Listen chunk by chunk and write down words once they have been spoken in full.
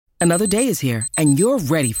Another day is here, and you're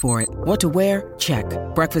ready for it. What to wear? Check.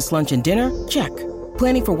 Breakfast, lunch, and dinner? Check.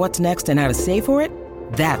 Planning for what's next and how to save for it?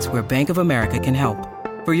 That's where Bank of America can help.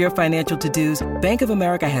 For your financial to-dos, Bank of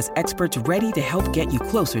America has experts ready to help get you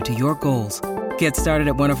closer to your goals. Get started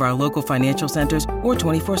at one of our local financial centers or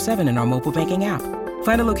 24/7 in our mobile banking app.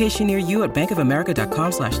 Find a location near you at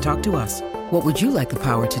bankofamerica.com/talktous. What would you like the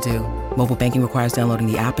power to do? Mobile banking requires downloading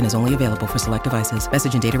the app and is only available for select devices.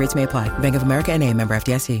 Message and data rates may apply. Bank of America N.A., member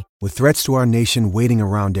FDIC. With threats to our nation waiting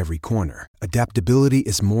around every corner, adaptability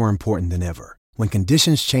is more important than ever. When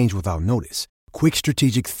conditions change without notice, quick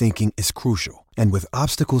strategic thinking is crucial. And with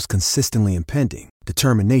obstacles consistently impending,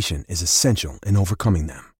 determination is essential in overcoming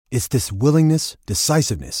them. It's this willingness,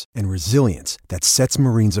 decisiveness, and resilience that sets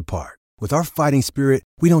Marines apart. With our fighting spirit,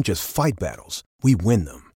 we don't just fight battles, we win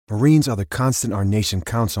them. Marines are the constant our nation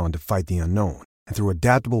counts on to fight the unknown. And through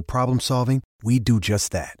adaptable problem solving, we do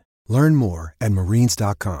just that. Learn more at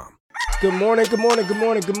marines.com. Good morning, good morning, good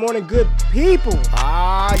morning, good morning, good people.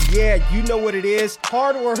 Yeah, you know what it is.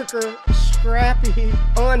 Hard worker, scrappy,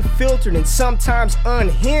 unfiltered, and sometimes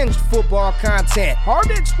unhinged football content. Hard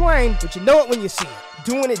to explain, but you know it when you see it.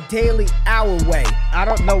 Doing it daily our way. I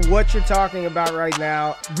don't know what you're talking about right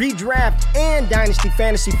now. Redraft and Dynasty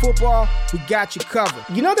Fantasy Football, we got you covered.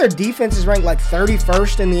 You know their defense is ranked like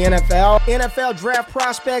 31st in the NFL? NFL draft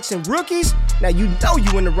prospects and rookies? Now you know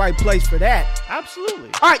you in the right place for that. Absolutely.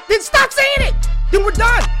 All right, then stop saying it. Then we're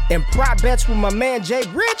done. And prop bets with my man Jay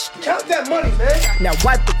Rich. Count that money, man. Now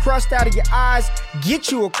wipe the crust out of your eyes,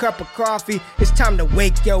 get you a cup of coffee. It's time to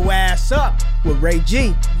wake your ass up with Ray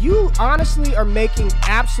G. You honestly are making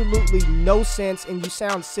absolutely no sense and you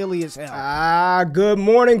sound silly as hell. Good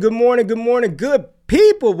morning, good morning, good morning, good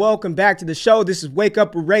people. Welcome back to the show. This is Wake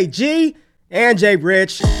Up with Ray G and Jay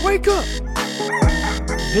Rich. Wake up.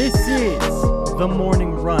 This is The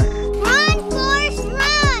Morning Run.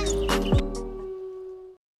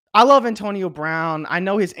 I love Antonio Brown. I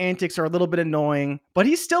know his antics are a little bit annoying, but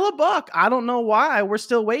he's still a buck. I don't know why. We're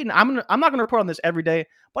still waiting. I'm not going to report on this every day,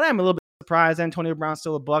 but I am a little bit surprised Antonio Brown's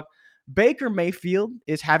still a buck. Baker Mayfield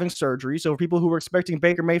is having surgery. So for people who were expecting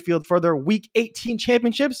Baker Mayfield for their Week 18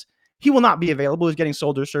 championships, he will not be available. He's getting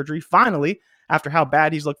shoulder surgery. Finally, after how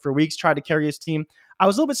bad he's looked for weeks, tried to carry his team. I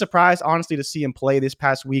was a little bit surprised, honestly, to see him play this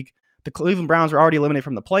past week. The Cleveland Browns were already eliminated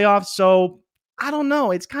from the playoffs. So I don't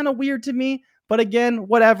know. It's kind of weird to me. But again,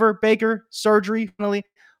 whatever. Baker, surgery, finally.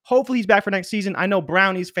 Hopefully he's back for next season. I know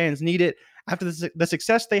Brownies fans need it. After the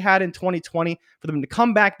success they had in 2020, for them to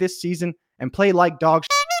come back this season and play like dog shit,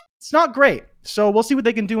 it's not great. So we'll see what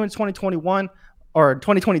they can do in 2021 or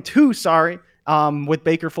 2022, with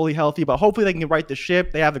Baker fully healthy. But hopefully they can right the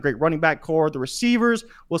ship. They have a great running back core. The receivers,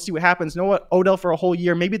 we'll see what happens. You know what? Odell for a whole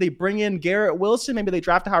year. Maybe they bring in Garrett Wilson. Maybe they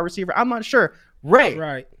draft a high receiver. I'm not sure. Ray.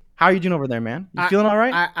 Right. How are you doing over there, man? You feeling all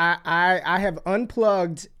right? I have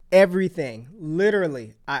unplugged everything.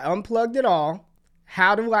 Literally. I unplugged it all.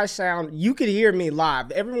 How do I sound? You could hear me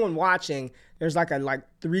live. Everyone watching, there's like a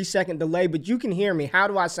 3-second delay, but you can hear me. How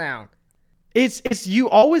do I sound? It's you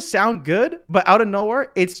always sound good, but out of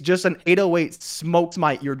nowhere, it's just an 808 smokes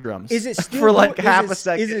my eardrums. Is it still for like half a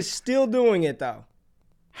second? Is it still doing it though?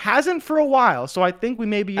 Hasn't for a while, so I think we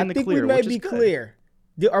may be in the clear. I think we may be clear.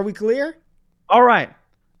 Are we clear? All right.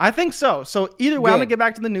 I think so. So either way, Good. I'm going to get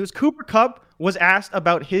back to the news. Cooper Kupp was asked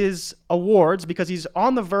about his awards because he's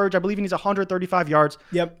on the verge. I believe he needs 135 yards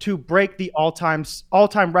to break the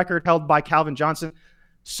all-time record held by Calvin Johnson.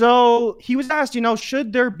 So he was asked,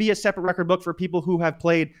 should there be a separate record book for people who have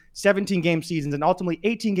played 17-game seasons and ultimately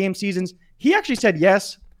 18-game seasons? He actually said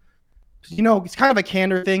yes. It's kind of a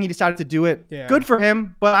candor thing. He decided to do it. Yeah. Good for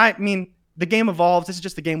him. But I mean, the game evolves. This is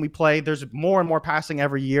just the game we play. There's more and more passing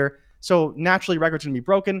every year. So naturally, records can be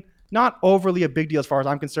broken. Not overly a big deal as far as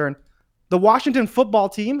I'm concerned. The Washington football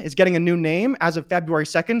team is getting a new name as of February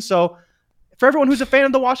 2nd. So for everyone who's a fan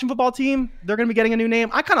of the Washington football team, they're going to be getting a new name.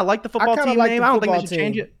 I kind of like the football team name. I don't think they should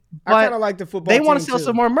change it. But I kind of like the football team. They want to sell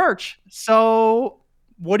some more merch. So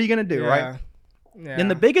what are you going to do, right? Yeah. And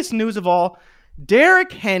the biggest news of all,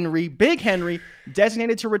 Derrick Henry, Big Henry,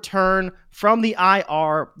 designated to return from the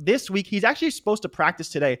IR this week. He's actually supposed to practice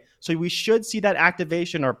today. So we should see that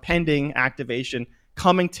activation or pending activation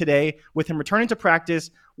coming today with him returning to practice,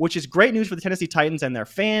 which is great news for the Tennessee Titans and their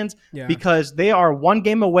fans because they are one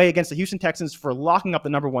game away against the Houston Texans for locking up the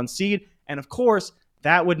number 1 seed. And of course,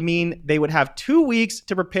 that would mean they would have 2 weeks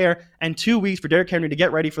to prepare and 2 weeks for Derrick Henry to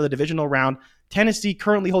get ready for the divisional round. Tennessee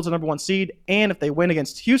currently holds the number 1 seed. And if they win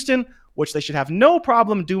against Houston, which they should have no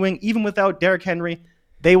problem doing even without Derrick Henry,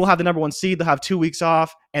 they will have the number 1 seed. They'll have 2 weeks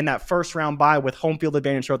off and that first round bye with home field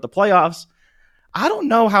advantage throughout the playoffs. I don't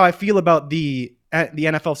know how I feel about the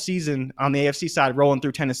NFL season on the AFC side rolling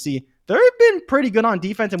through Tennessee. They've been pretty good on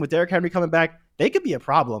defense, and with Derrick Henry coming back, they could be a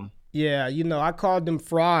problem. Yeah, I called them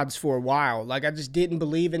frauds for a while. Like, I just didn't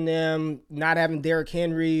believe in them, not having Derrick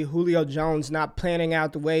Henry, Julio Jones not planning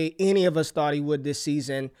out the way any of us thought he would this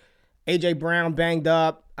season. A.J. Brown banged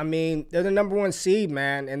up. I mean, they're the number one seed,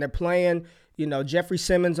 man, and they're playing, Jeffrey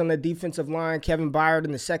Simmons on the defensive line, Kevin Byard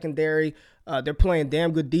in the secondary. They're playing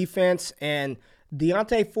damn good defense, and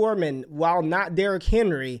D'Onta Foreman, while not Derrick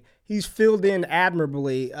Henry, he's filled in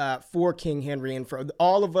admirably for King Henry. And for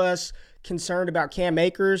all of us concerned about Cam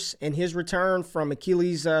Akers and his return from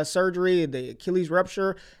Achilles surgery, the Achilles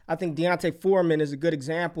rupture, I think D'Onta Foreman is a good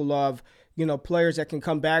example of, players that can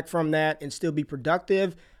come back from that and still be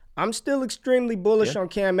productive. I'm still extremely bullish on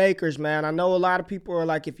Cam Akers, man. I know a lot of people are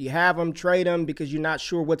like, if you have him, trade him because you're not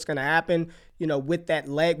sure what's going to happen, with that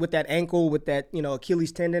leg, with that ankle, with that,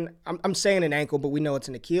 Achilles tendon. I'm saying an ankle, but we know it's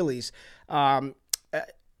an Achilles. The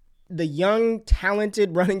young,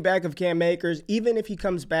 talented running back of Cam Akers, even if he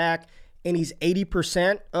comes back and he's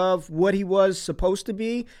 80% of what he was supposed to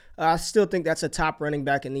be, I still think that's a top running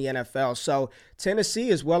back in the NFL. So Tennessee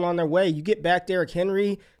is well on their way. You get back Derrick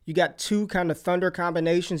Henry, you got two kind of thunder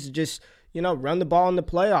combinations to just, run the ball in the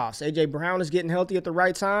playoffs. A.J. Brown is getting healthy at the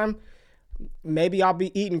right time. Maybe I'll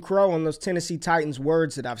be eating crow on those Tennessee Titans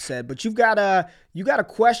words that I've said. But you got a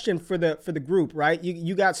question for the group, right?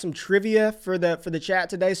 You got some trivia for the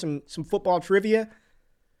chat today, some football trivia.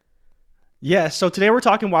 Yeah, so today we're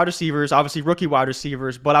talking wide receivers, obviously rookie wide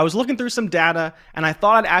receivers, but I was looking through some data, and I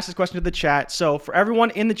thought I'd ask this question to the chat. So for everyone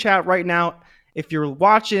in the chat right now, if you're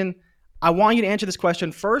watching, I want you to answer this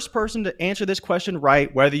question. First person to answer this question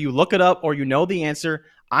right, whether you look it up or you know the answer,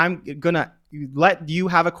 I'm going to let you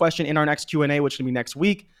have a question in our next Q&A, which will be next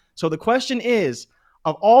week. So the question is,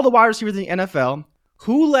 of all the wide receivers in the NFL,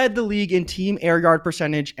 who led the league in team air yard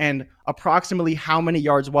percentage and approximately how many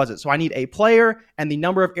yards was it? So I need a player and the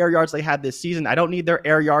number of air yards they had this season. I don't need their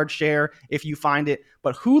air yard share if you find it,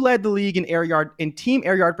 but who led the league in team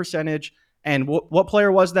air yard percentage, and what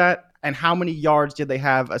player was that, and how many yards did they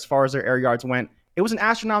have as far as their air yards went? It was an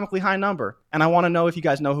astronomically high number, and I want to know if you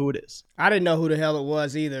guys know who it is. I didn't know who the hell it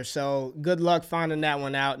was either, so good luck finding that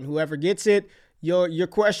one out, and whoever gets it, your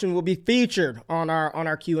question will be featured on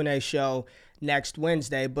our Q&A show next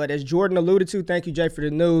Wednesday. But as Jordan alluded to, thank you, Jay, for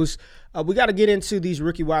the news. We got to get into these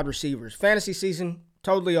rookie wide receivers. Fantasy season,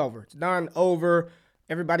 totally over. It's done, over.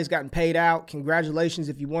 Everybody's gotten paid out. Congratulations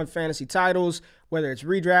if you won fantasy titles, whether it's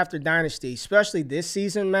redraft or dynasty, especially this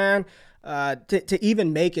season, man. To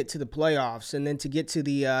even make it to the playoffs and then to get to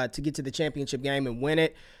the championship game and win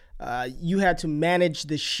it. You had to manage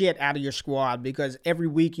the shit out of your squad because every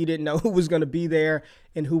week you didn't know who was going to be there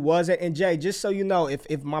and who wasn't. And Jay, just so you know,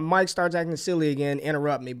 if my mic starts acting silly again,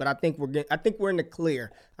 interrupt me. But I think we're in the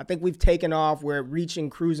clear. I think we've taken off. We're reaching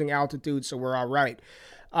cruising altitude, so we're all right.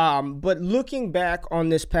 But looking back on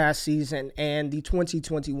this past season and the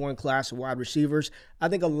 2021 class of wide receivers, I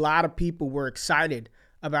think a lot of people were excited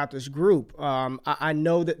about this group. I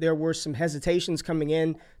know that there were some hesitations coming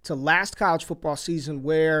in to last college football season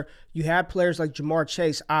where you had players like Jamar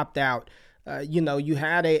Chase opt out. You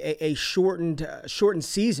had a shortened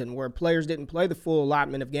season where players didn't play the full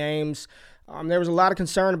allotment of games. There was a lot of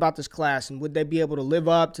concern about this class and would they be able to live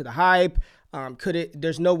up to the hype?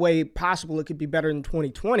 There's no way possible it could be better than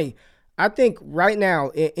 2020. I think right now,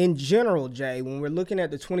 in general, Jay, when we're looking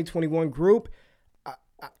at the 2021 group,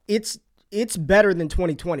 it's better than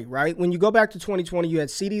 2020, right? When you go back to 2020, you had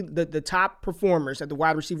the top performers at the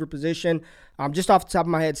wide receiver position. Just off the top of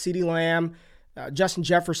my head, CeeDee Lamb, Justin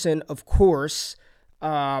Jefferson, of course.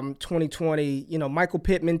 2020, Michael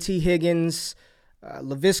Pittman, T. Higgins,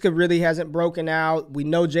 Laviska really hasn't broken out. We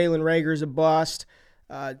know Jalen Reagor's a bust.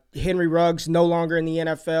 Henry Ruggs no longer in the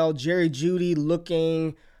NFL. Jerry Jeudy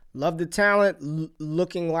love the talent,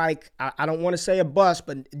 looking like, I don't want to say a bust,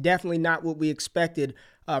 but definitely not what we expected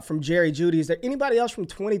from Jerry Jeudy. Is there anybody else from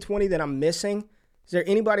 2020 that I'm missing? Is there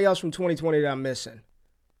anybody else from 2020 that I'm missing?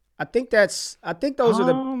 I think those are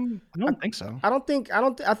the. I don't think so.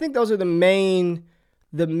 I think those are the main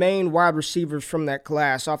wide receivers from that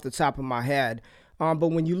class off the top of my head.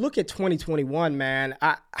 But when you look at 2021, man,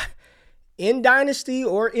 in Dynasty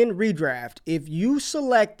or in Redraft, if you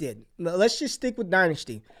selected, let's just stick with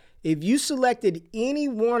Dynasty. If you selected any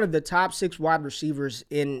one of the top 6 wide receivers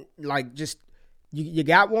in you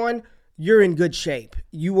got one, you're in good shape.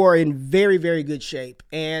 You are in very, very good shape.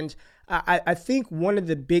 And I think one of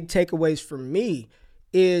the big takeaways for me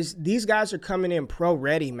is these guys are coming in pro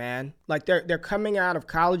ready, man. Like they're coming out of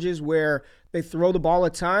colleges where they throw the ball a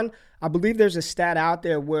ton. I believe there's a stat out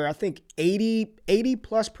there where I think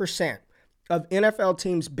 80+% of NFL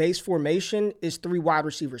teams' base formation is 3 wide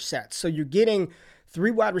receiver sets. So you're getting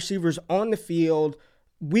 3 wide receivers on the field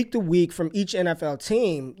week to week from each NFL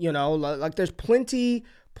team. You know, like there's plenty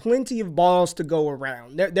of balls to go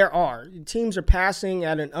around. There are. Teams are passing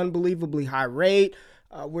at an unbelievably high rate.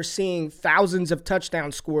 We're seeing thousands of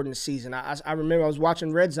touchdowns scored in the season. I remember I was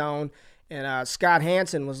watching Red Zone, and Scott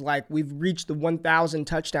Hansen was like, we've reached the 1,000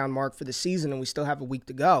 touchdown mark for the season, and we still have a week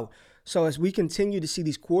to go. So as we continue to see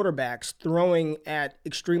these quarterbacks throwing at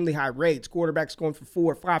extremely high rates, quarterbacks going for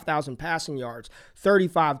 4,000 or 5,000 passing yards,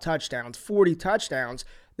 35 touchdowns, 40 touchdowns,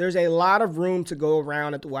 there's a lot of room to go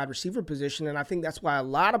around at the wide receiver position, and I think that's why a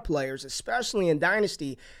lot of players, especially in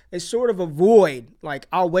Dynasty, they sort of avoid, like,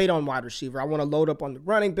 I'll wait on wide receiver. I want to load up on the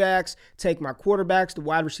running backs, take my quarterbacks. The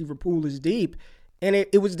wide receiver pool is deep, and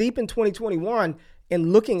it was deep in 2021,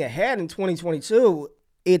 and looking ahead in 2022,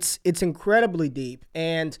 it's incredibly deep.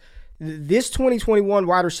 And this 2021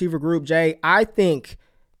 wide receiver group, Jay, I think,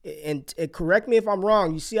 and correct me if I'm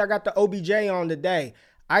wrong, you see I got the OBJ on today.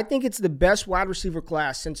 I think it's the best wide receiver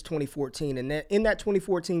class since 2014. And in that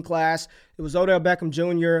 2014 class, it was Odell Beckham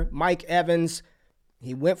Jr., Mike Evans.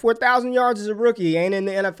 He went for 1,000 yards as a rookie. He ain't in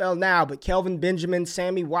the NFL now, but Kelvin Benjamin,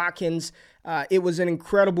 Sammy Watkins, it was an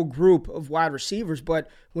incredible group of wide receivers. But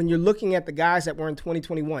when you're looking at the guys that were in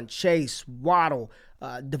 2021, Chase, Waddle,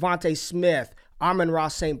 Devontae Smith, Amon-Ra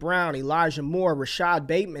St. Brown, Elijah Moore, Rashad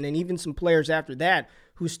Bateman, and even some players after that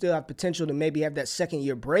who still have potential to maybe have that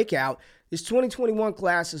second-year breakout, this 2021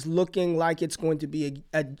 class is looking like it's going to be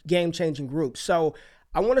a game-changing group. So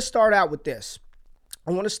I want to start out with this.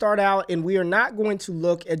 And we are not going to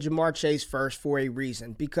look at Ja'Marr Chase first for a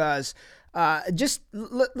reason, because let's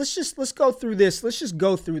go through this. Let's just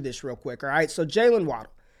go through this real quick, all right? So Jalen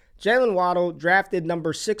Waddle, drafted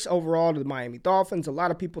number 6 overall to the Miami Dolphins. A lot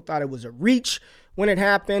of people thought it was a reach when it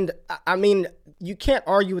happened. I mean, you can't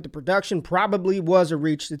argue with the production. Probably was a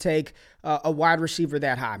reach to take a wide receiver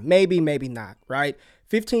that high. Maybe not, right?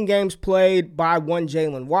 15 games played by one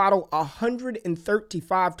Jalen Waddle,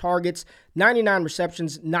 135 targets, 99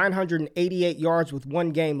 receptions, 988 yards with 1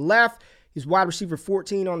 game left. He's wide receiver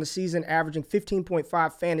 14 on the season, averaging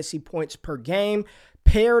 15.5 fantasy points per game,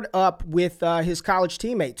 paired up with his college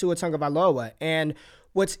teammate, Tua Tagovailoa. And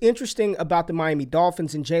what's interesting about the Miami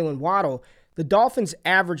Dolphins and Jalen Waddle, the Dolphins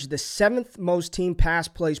averaged the 7th most team pass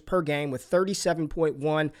plays per game with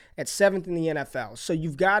 37.1 at 7th in the NFL. So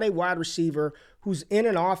you've got a wide receiver who's in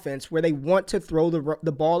an offense where they want to throw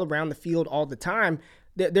the ball around the field all the time.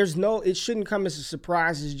 It shouldn't come as a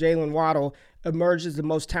surprise as Jalen Waddle emerges the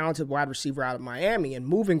most talented wide receiver out of Miami. And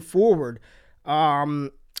moving forward,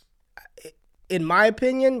 in my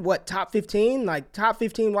opinion, top 15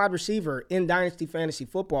 wide receiver in Dynasty Fantasy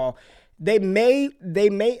Football. They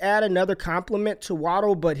may add another complement to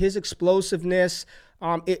Waddle, but his explosiveness,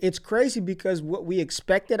 it's crazy because what we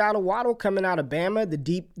expected out of Waddle coming out of Bama, the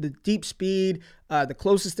deep speed, the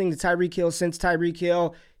closest thing to Tyreek Hill since Tyreek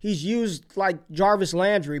Hill, he's used like Jarvis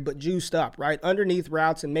Landry, but juiced up, right? Underneath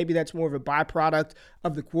routes, and maybe that's more of a byproduct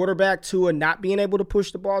of the quarterback, Tua not being able to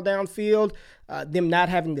push the ball downfield, them not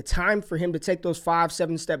having the time for him to take those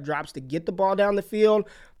 5-7 step drops to get the ball down the field.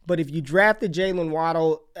 But if you drafted Jalen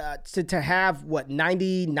Waddle to have,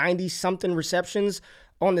 90-something receptions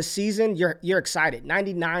on the season, you're excited.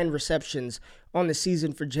 99 receptions on the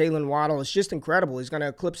season for Jalen Waddle. It's just incredible. He's going to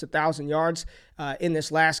eclipse 1,000 yards in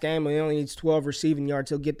this last game. He only needs 12 receiving yards.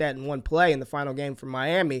 He'll get that in one play in the final game for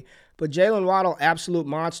Miami. But Jalen Waddle, absolute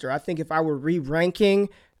monster. I think if I were re-ranking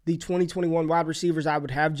the 2021 wide receivers, I would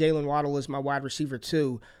have Jalen Waddle as my wide receiver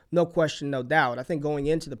 2. No question, no doubt. I think going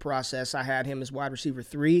into the process, I had him as wide receiver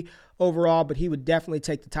 3 overall, but he would definitely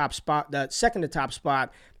take the second to top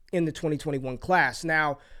spot in the 2021 class.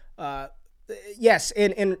 Now, yes,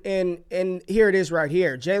 and here it is right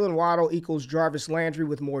here. Jalen Waddle equals Jarvis Landry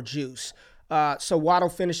with more juice. So Waddle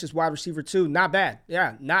finished as wide receiver 2. Not bad.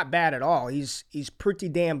 Yeah, not bad at all. He's pretty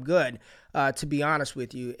damn good, to be honest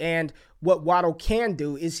with you. And what Waddle can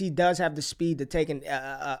do is he does have the speed to take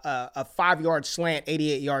a 5-yard slant,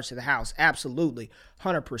 88 yards to the house. Absolutely,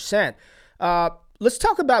 100%. Let's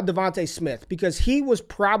talk about Devontae Smith, because he was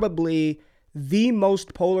probably the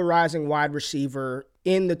most polarizing wide receiver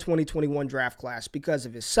in the 2021 draft class because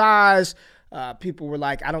of his size. People were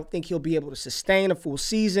like, I don't think he'll be able to sustain a full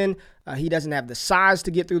season. He doesn't have the size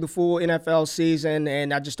to get through the full NFL season,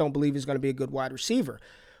 and I just don't believe he's going to be a good wide receiver.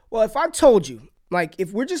 Well, if I told you,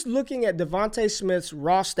 if we're just looking at Devontae Smith's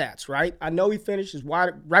raw stats, right? I know he finished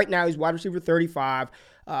right now he's wide receiver 35,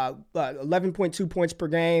 11.2 points per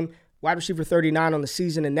game, wide receiver 39 on the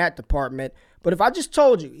season in that department. But if I just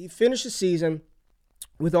told you he finished the season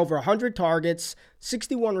with over 100 targets,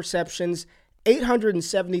 61 receptions,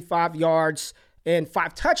 875 yards and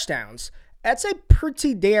 5 touchdowns. That's a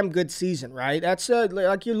pretty damn good season, right? That's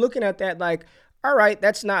like you're looking at that like, all right,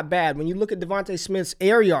 that's not bad. When you look at Devontae Smith's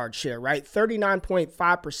air yard share, right?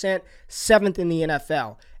 39.5%, 7th in the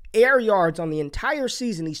NFL. Air yards on the entire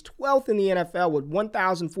season, he's 12th in the NFL with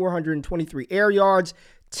 1,423 air yards,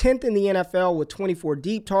 10th in the NFL with 24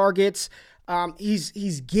 deep targets.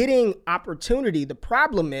 He's getting opportunity. The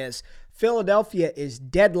problem is Philadelphia is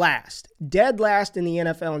dead last in the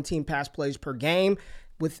NFL in team pass plays per game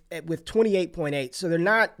with 28.8. So they're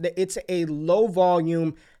not. It's a low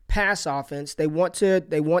volume pass offense. They want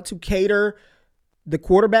to cater the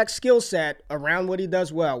quarterback skill set around what he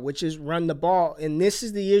does well, which is run the ball. And this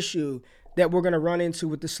is the issue that we're going to run into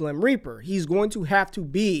with the Slim Reaper. He's going to have to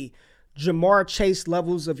be Ja'Marr Chase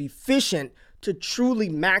levels of efficient to truly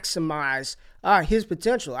maximize his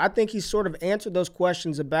potential. I think he's sort of answered those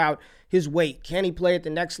questions about his weight. Can he play at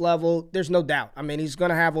the next level? There's no doubt. I mean, he's going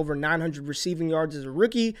to have over 900 receiving yards as a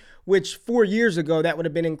rookie, which 4 years ago, that would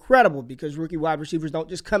have been incredible because rookie wide receivers don't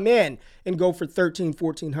just come in and go for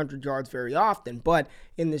 1,400 yards very often. But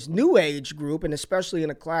in this new age group, and especially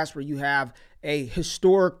in a class where you have a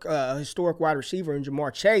historic wide receiver in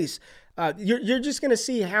Ja'Marr Chase, you're just going to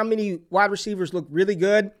see how many wide receivers look really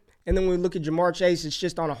good. And then when we look at Ja'Marr Chase, it's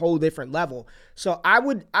just on a whole different level. So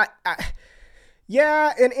and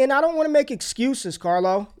I don't want to make excuses,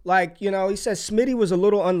 Carlo. Like, he says Smitty was a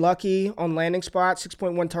little unlucky on landing spot.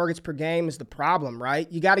 6.1 targets per game is the problem, right?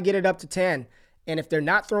 You got to get it up to 10. And if they're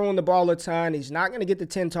not throwing the ball a ton, he's not going to get the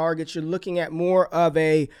 10 targets. You're looking at more of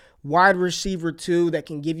a wide receiver 2 that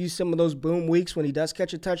can give you some of those boom weeks when he does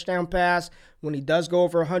catch a touchdown pass, when he does go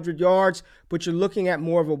over 100 yards. But you're looking at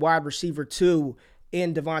more of a wide receiver 2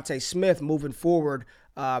 in Devontae Smith moving forward,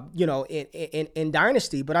 in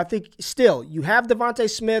Dynasty. But I think still, you have Devontae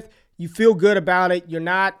Smith, you feel good about it. You're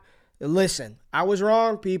not, listen, I was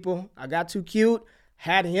wrong, people. I got too cute.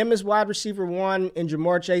 Had him as wide receiver 1 and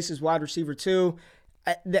Ja'Marr Chase as wide receiver 2.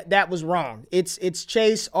 That was wrong. It's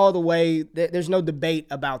Chase all the way. There's no debate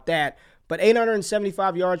about that. But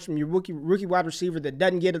 875 yards from your rookie wide receiver that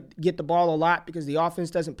doesn't get the ball a lot because the offense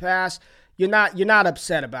doesn't pass, you're not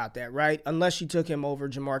upset about that, right? Unless you took him over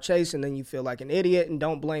Ja'Marr Chase and then you feel like an idiot, and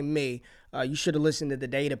don't blame me. You should have listened to the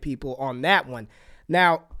data people on that one.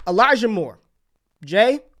 Now, Elijah Moore.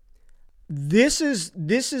 Jay, this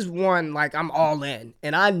is one like I'm all in.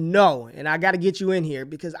 And I know, and I got to get you in here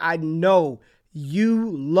because I know you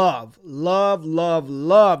loved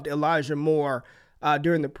Elijah Moore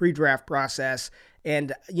during the pre-draft process.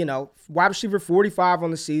 And, wide receiver 45 on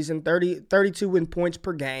the season, 32 in points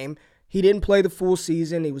per game. He didn't play the full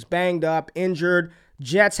season. He was banged up, injured.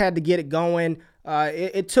 Jets had to get it going.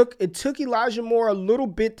 It took Elijah Moore a little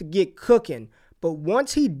bit to get cooking. But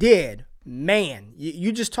once he did, man,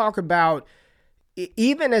 you just talk about,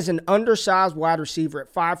 even as an undersized wide receiver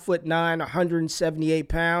at 5'9", 178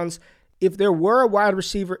 pounds, if there were a wide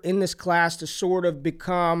receiver in this class to sort of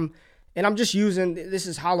become, and I'm just using, this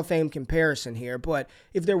is Hall of Fame comparison here, but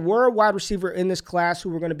if there were a wide receiver in this class who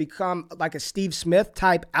were going to become like a Steve Smith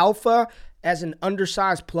type alpha as an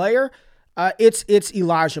undersized player, it's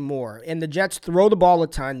Elijah Moore. And the Jets throw the ball a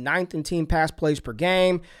ton, 9th in team pass plays per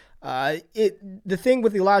game. The thing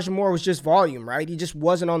with Elijah Moore was just volume, right? He just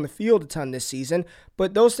wasn't on the field a ton this season,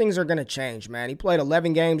 but those things are going to change, man. He played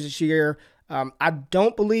 11 games this year. I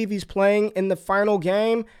don't believe he's playing in the final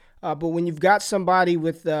game. But when you've got somebody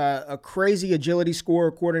with a crazy agility score,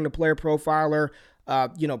 according to Player Profiler,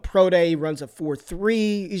 Pro Day runs a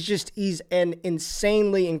 4.3. He's an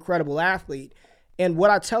insanely incredible athlete. And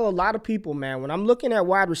what I tell a lot of people, man, when I'm looking at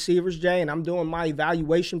wide receivers, Jay, and I'm doing my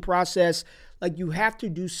evaluation process, like, you have to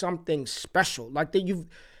do something special. Like, that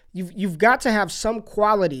you've got to have some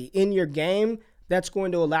quality in your game that's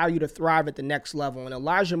going to allow you to thrive at the next level. And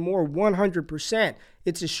Elijah Moore, 100%.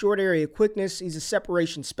 It's his short area quickness. He's a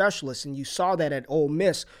separation specialist, and you saw that at Ole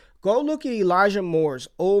Miss. Go look at Elijah Moore's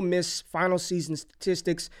Ole Miss final season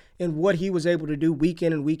statistics and what he was able to do week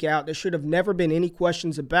in and week out. There should have never been any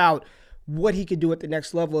questions about what he could do at the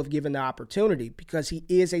next level if given the opportunity, because he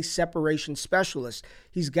is a separation specialist.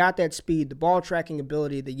 He's got that speed, the ball tracking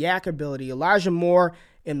ability, the yak ability. Elijah Moore,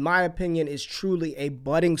 in my opinion, is truly a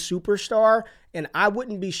budding superstar, and I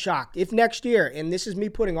wouldn't be shocked if next year, and this is me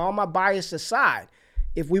putting all my bias aside,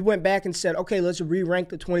 if we went back and said, okay, let's re-rank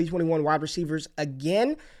the 2021 wide receivers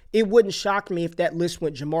again, it wouldn't shock me if that list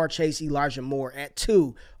went Ja'Marr Chase, Elijah Moore at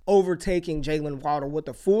 2, overtaking Jalen Waddle with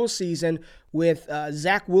a full season, with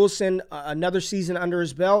Zach Wilson, another season under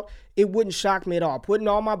his belt. It wouldn't shock me at all. Putting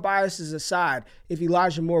all my biases aside, if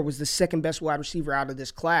Elijah Moore was the second best wide receiver out of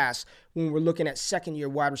this class when we're looking at second-year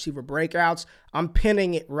wide receiver breakouts, I'm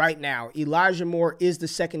pinning it right now. Elijah Moore is the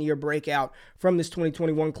second-year breakout from this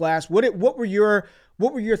 2021 class. What were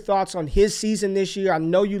your thoughts on his season this year? I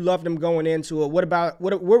know you loved him going into it.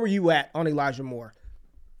 Where were you at on Elijah Moore?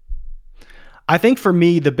 I think for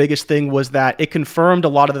me, the biggest thing was that it confirmed a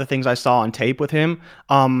lot of the things I saw on tape with him.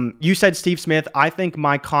 You said Steve Smith. I think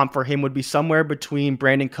my comp for him would be somewhere between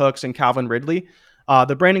Brandon Cooks and Calvin Ridley.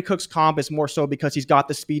 The Brandon Cooks comp is more so because he's got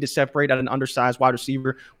the speed to separate at an undersized wide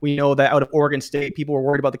receiver. We know that out of Oregon State, people were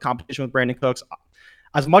worried about the competition with Brandon Cooks.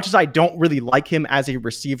 As much as I don't really like him as a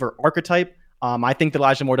receiver archetype, I think that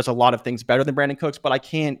Elijah Moore does a lot of things better than Brandon Cooks, but I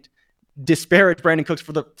can't disparage Brandon Cooks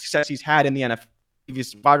for the success he's had in the NFL.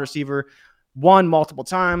 He's a wide receiver, won multiple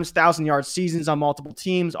times, 1,000-yard seasons on multiple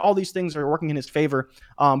teams. All these things are working in his favor.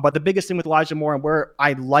 But the biggest thing with Elijah Moore and where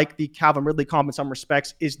I like the Calvin Ridley comp in some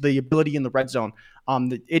respects is the ability in the red zone.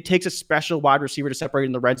 It takes a special wide receiver to separate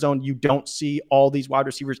in the red zone. You don't see all these wide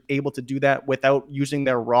receivers able to do that without using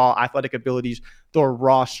their raw athletic abilities, their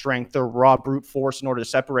raw strength, their raw brute force in order to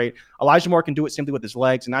separate. Elijah Moore can do it simply with his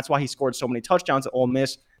legs, and that's why he scored so many touchdowns at Ole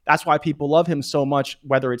Miss. That's why people love him so much,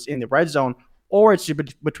 whether it's in the red zone or it's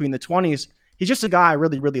between the 20s. He's just a guy I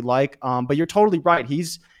really, really like. But you're totally right.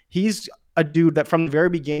 He's a dude that from the very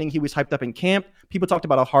beginning, he was hyped up in camp. People talked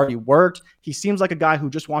about how hard he worked. He seems like a guy who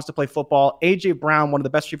just wants to play football. A.J. Brown, one of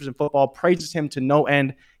the best receivers in football, praises him to no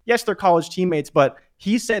end. Yes, they're college teammates, but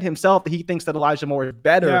he said himself that he thinks that Elijah Moore is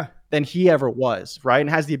better than he ever was, right? And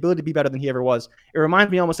has the ability to be better than he ever was. It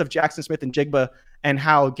reminds me almost of Jackson Smith and Jigba and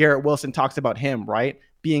how Garrett Wilson talks about him, right?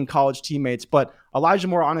 Being college teammates. But Elijah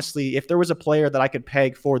Moore, honestly, if there was a player that I could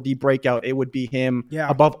peg for the breakout, it would be him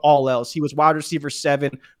above all else. He was wide receiver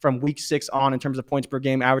 7 from week 6 on in terms of points per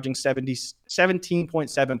game, averaging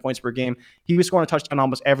 17.7 points per game. He was scoring a touchdown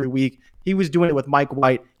almost every week. He was doing it with Mike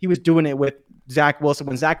White. He was doing it with Zach Wilson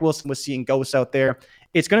when Zach Wilson was seeing ghosts out there.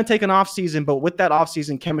 It's going to take an offseason, but with that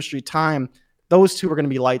offseason chemistry time, those two are going to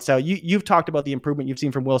be lights out. You've talked about the improvement you've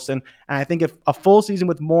seen from Wilson, and I think if a full season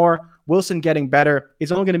with Moore, Wilson getting better, is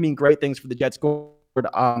only going to mean great things for the Jets.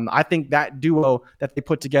 I think that duo that they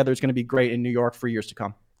put together is going to be great in New York for years to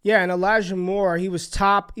come. Yeah, and Elijah Moore, he was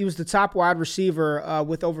the top wide receiver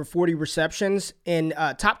with over 40 receptions, and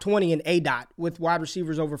top 20 in ADOT with wide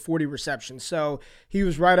receivers over 40 receptions. So he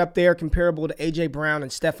was right up there, comparable to A.J. Brown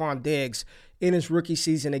and Stephon Diggs in his rookie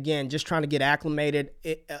season. Again, just trying to get acclimated.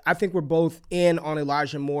 I think we're both in on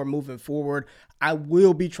Elijah Moore moving forward. I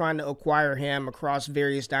will be trying to acquire him across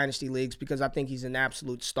various dynasty leagues because I think he's an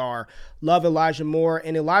absolute star. Love Elijah Moore,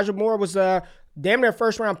 and Elijah Moore was damn near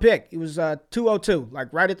first-round pick. He was 202,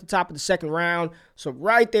 like right at the top of the second round. So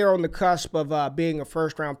right there on the cusp of being a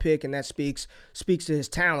first-round pick, and that speaks to his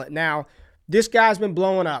talent. Now, this guy's been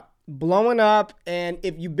blowing up, and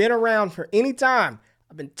if you've been around for any time,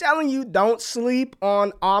 I've been telling you, don't sleep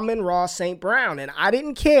on Amon-Ra St. Brown, and I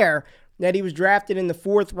didn't care that he was drafted in the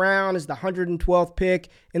 4th round as the 112th pick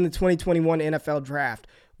in the 2021 NFL Draft.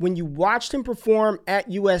 When you watched him perform at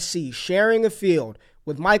USC, sharing a field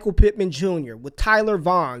with Michael Pittman Jr., with Tyler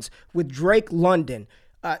Vaughns, with Drake London,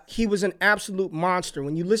 he was an absolute monster.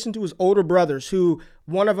 When you listen to his older brothers, who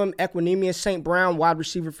one of them, Equanimeous St. Brown, wide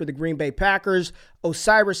receiver for the Green Bay Packers,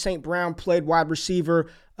 Osiris St. Brown played wide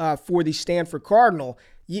receiver for the Stanford Cardinal,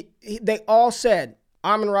 they all said,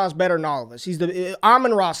 Amon-Ra's better than all of us.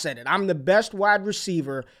 Amon-Ra said it. I'm the best wide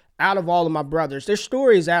receiver out of all of my brothers. Their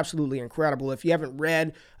story is absolutely incredible. If you haven't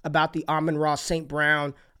read about the Amon-Ra St.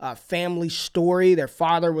 Brown family story, their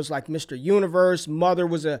father was like Mr. Universe. Mother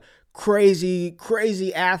was a crazy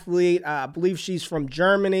athlete. I believe she's from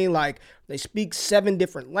Germany. Like, they speak 7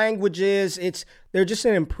 different languages. They're just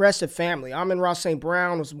an impressive family. Amon-Ra St.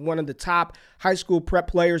 Brown was one of the top high school prep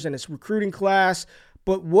players in his recruiting class.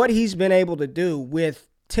 But what he's been able to do with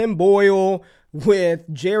Tim Boyle,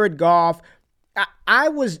 with Jared Goff, I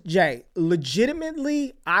was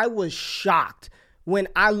shocked when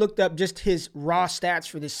I looked up just his raw stats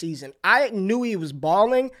for this season. I knew he was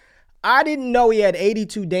balling. I didn't know he had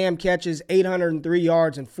 82 damn catches, 803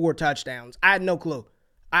 yards, and 4 touchdowns. I had no clue.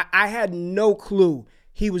 I had no clue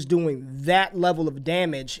he was doing that level of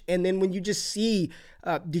damage. And then when you just see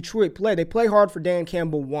Detroit play, they play hard for Dan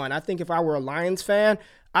Campbell 1. I think if I were a Lions fan,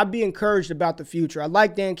 I'd be encouraged about the future. I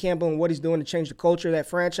like Dan Campbell and what he's doing to change the culture of that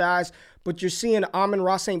franchise, but you're seeing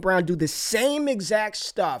Amon-Ra St. Brown do the same exact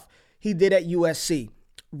stuff he did at USC.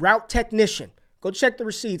 route technician. Go check the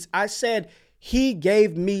receipts. I said he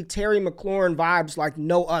gave me Terry McLaurin vibes like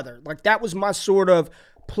no other. Like that was my sort of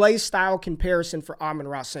play style comparison for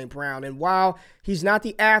Amon-Ra St. Brown. And while he's not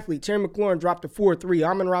the athlete, Terry McLaurin dropped a 4.3.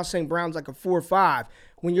 Amon-Ra St. Brown's like a 4.5.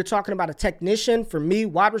 When you're talking about a technician, for me,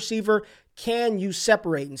 wide receiver, can you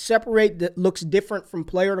separate? And separate that looks different from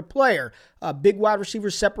player to player. Big wide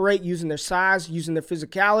receivers separate using their size, using their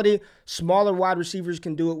physicality. Smaller wide receivers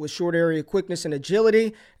can do it with short area quickness and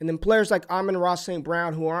agility. And then players like Amon-Ra St.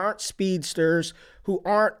 Brown, who aren't speedsters, who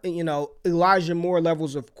aren't, Elijah Moore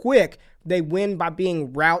levels of quick, they win by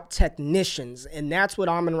being route technicians, and that's what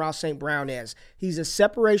Amon-Ra St. Brown is. He's a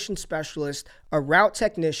separation specialist, a route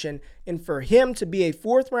technician, and for him to be a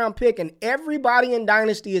fourth-round pick, and everybody in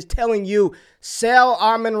Dynasty is telling you, sell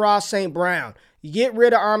Amon-Ra St. Brown. You get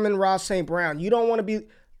rid of Amon-Ra St. Brown. You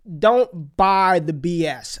don't buy the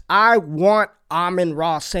BS. I want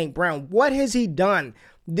Amon-Ra St. Brown. What has he done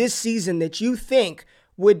this season that you think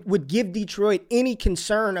would give Detroit any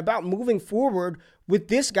concern about moving forward with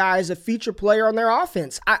this guy as a feature player on their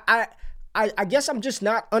offense? I guess I'm just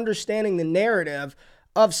not understanding the narrative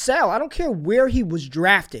of sell. I don't care where he was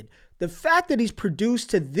drafted. The fact that he's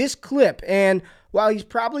produced to this clip, and while he's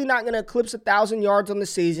probably not going to eclipse 1,000 yards on the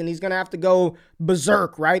season, he's going to have to go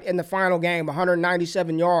berserk, right, in the final game,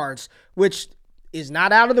 197 yards, which is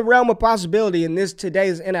not out of the realm of possibility in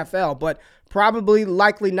today's NFL, but probably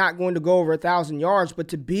likely not going to go over 1,000 yards. But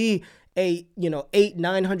to be a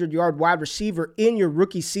 900 yard wide receiver in your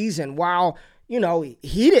rookie season, while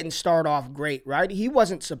he didn't start off great, right? He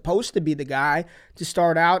wasn't supposed to be the guy to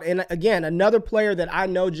start out. And again, another player that I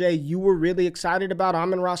know, Jay, you were really excited about,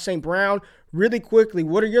 Amon-Ra St. Brown. Really quickly,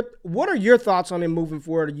 what are your thoughts on him moving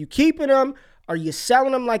forward? Are you keeping him? Are you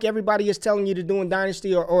selling him like everybody is telling you to do in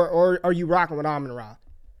Dynasty, or are you rocking with Amon-Ra?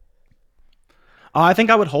 I think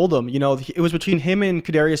I would hold him. It was between him and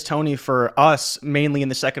Kadarius Toney for us, mainly in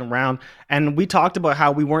the second round. And we talked about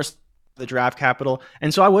how we weren't the draft capital.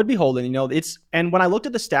 And so I would be holding, and when I looked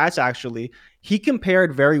at the stats, actually, he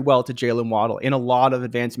compared very well to Jalen Waddle in a lot of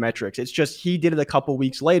advanced metrics. It's just he did it a couple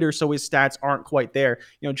weeks later, so his stats aren't quite there.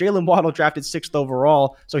 Jalen Waddle drafted 6th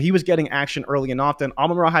overall, so he was getting action early and often.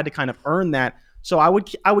 Amon-Ra had to kind of earn that. So I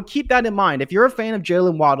would keep that in mind. If you're a fan of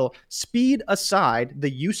Jalen Waddle, speed aside, the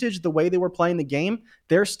usage, the way they were playing the game,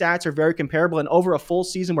 their stats are very comparable. And over a full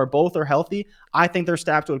season where both are healthy, I think their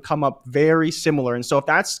stats would come up very similar. And so if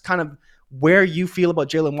that's kind of where you feel about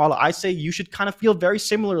Jalen Waddle, I say you should kind of feel very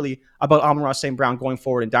similarly about Amon-Ra St. Brown going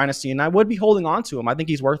forward in Dynasty. And I would be holding on to him. I think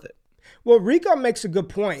he's worth it. Well, Rico makes a good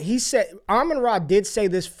point. He said, Amon-Ra did say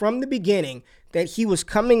this from the beginning, that he was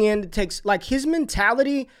coming in to take, like, his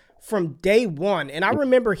mentality from day one. And I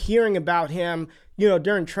remember hearing about him,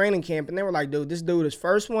 during training camp, and they were like, dude, this dude is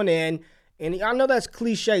first one in. And I know that's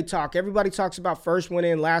cliche talk. Everybody talks about first one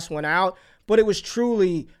in, last one out. But it was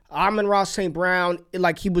truly Amon-Ra St. Brown,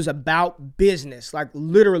 like he was about business. Like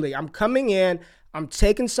literally, I'm coming in, I'm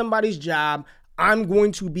taking somebody's job. I'm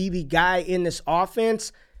going to be the guy in this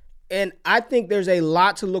offense. And I think there's a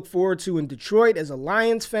lot to look forward to in Detroit as a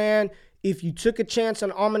Lions fan. If you took a chance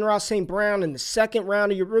on Amon-Ra St. Brown in the second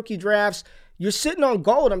round of your rookie drafts, you're sitting on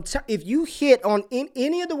gold. If you hit on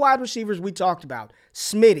any of the wide receivers we talked about,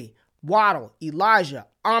 Smitty, Waddle, Elijah,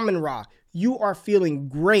 Amon-Ra, you are feeling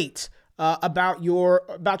great about your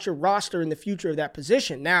roster in the future of that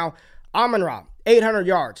position. Now, Amon-Ra, 800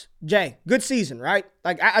 yards. Jay, good season, right?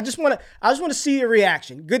 Like I just want to see your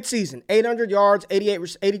reaction. Good season, 800 yards, 82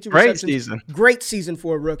 receptions. Great season. Great season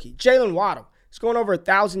for a rookie. Jalen Waddle, he's going over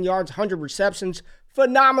 1,000 yards, 100 receptions.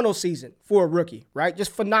 Phenomenal season for a rookie, right?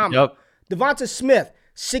 Just phenomenal. Yep. Devonta Smith,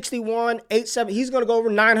 61, 87. He's going to go over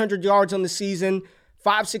 900 yards on the season,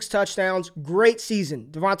 5-6 touchdowns. Great season,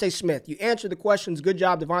 Devonta Smith. You answered the questions. Good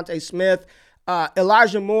job, Devonta Smith.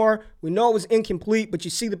 Elijah Moore, we know it was incomplete, but you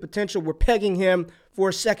see the potential. We're pegging him for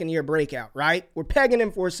a second-year breakout, right? We're pegging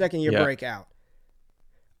him for a second-year breakout.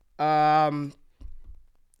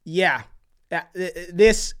 Yeah.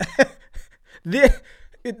 This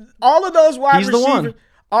all of those wide receivers.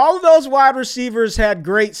 All of those wide receivers had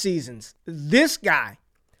great seasons. This guy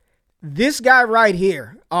right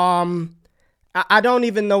here, I don't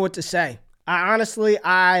even know what to say. I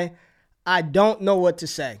don't know what to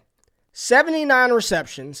say. 79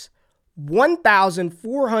 receptions,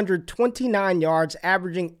 1,429 yards,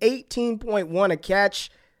 averaging 18.1 a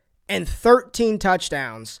catch, and 13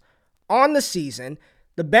 touchdowns on the season.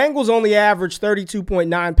 The Bengals only averaged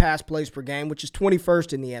 32.9 pass plays per game, which is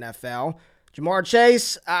 21st in the NFL. Jamar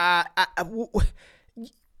Chase, I mean,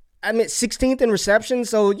 16th in receptions,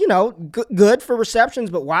 so, good for receptions,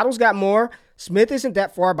 but Waddle's got more. Smith isn't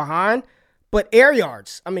that far behind. But air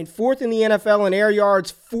yards, I mean, 4th in the NFL in air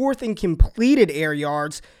yards, 4th in completed air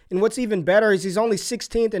yards. And what's even better is he's only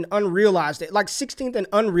 16th in unrealized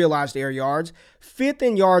air yards, 5th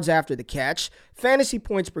in yards after the catch. Fantasy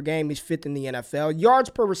points per game, he's 5th in the NFL. Yards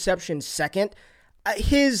per reception, 2nd.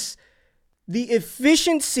 The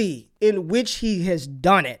efficiency in which he has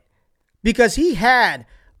done it, because he had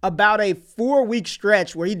about a 4-week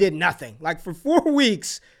stretch where he did nothing. Like for 4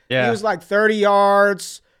 weeks, he was like 30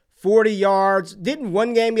 yards, 40 yards. Didn't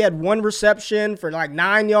one game he had 1 reception for like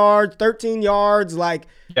 9 yards, 13 yards. Like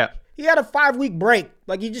he had a 5-week break.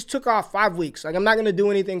 Like he just took off 5 weeks. Like I'm not going to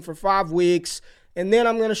do anything for 5 weeks. And then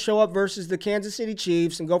I'm going to show up versus the Kansas City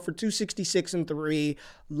Chiefs and go for 266-3,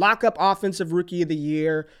 lock up Offensive Rookie of the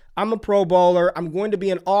Year. I'm a Pro Bowler. I'm going to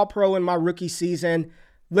be an All-Pro in my rookie season.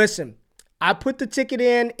 Listen, I put the ticket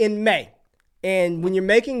in May. And when you're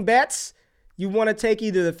making bets, you want to take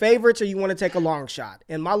either the favorites or you want to take a long shot.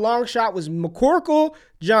 And my long shot was McCorkle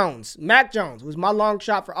Jones. Mac Jones was my long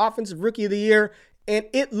shot for Offensive Rookie of the Year. And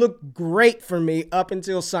it looked great for me up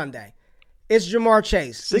until Sunday. It's Ja'Marr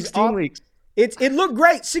Chase. 16 weeks. It looked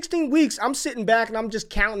great. 16 weeks. I'm sitting back and I'm just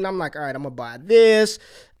counting. I'm like, all right, I'm going to buy this.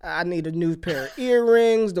 I need a new pair of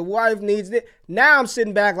earrings. The wife needs it. Now I'm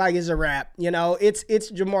sitting back like it's a wrap. You know, it's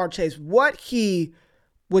Ja'Marr Chase. What he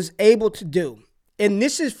was able to do, and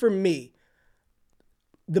this is for me,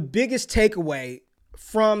 the biggest takeaway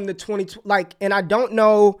from the 2020, and I don't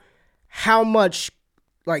know how much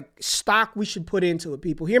stock we should put into it,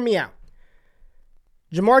 people. Hear me out.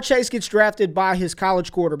 Ja'Marr Chase gets drafted by his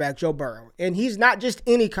college quarterback, Joe Burrow. And he's not just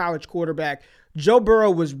any college quarterback. Joe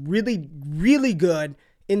Burrow was really, really good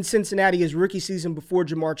in Cincinnati his rookie season before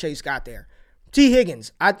Ja'Marr Chase got there. T.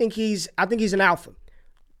 Higgins, I think he's an alpha.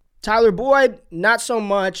 Tyler Boyd, not so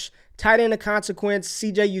much. Tight end of consequence,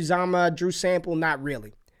 CJ Uzomah, Drew Sample, not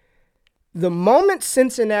really. The moment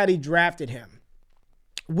Cincinnati drafted him,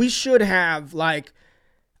 we should have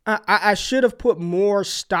I should have put more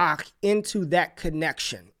stock into that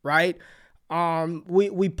connection, right?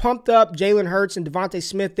 We pumped up Jalen Hurts and Devontae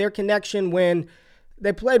Smith, their connection when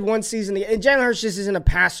they played one season. And Jalen Hurts just isn't a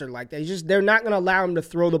passer like that. They're not going to allow him to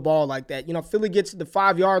throw the ball like that. You know, Philly gets to the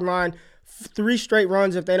 5-yard line, 3 straight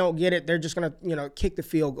runs. If they don't get it, they're just going to, kick the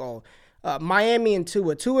field goal. Miami and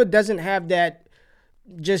Tua. Tua doesn't have that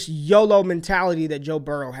just YOLO mentality that Joe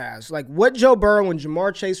Burrow has. Like what Joe Burrow and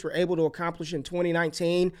Ja'Marr Chase were able to accomplish in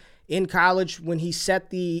 2019 in college when he set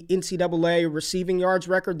the NCAA receiving yards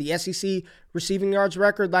record, the SEC receiving yards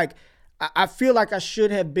record, I feel like I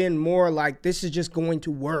should have been more like this is just going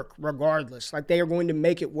to work regardless. Like they are going to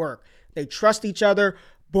make it work. They trust each other.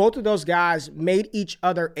 Both of those guys made each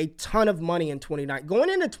other a ton of money in 2019. Going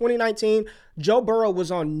into 2019, Joe Burrow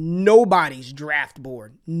was on nobody's draft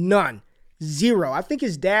board. None. 0. I think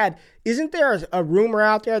his dad, isn't there a rumor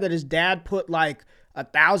out there that his dad put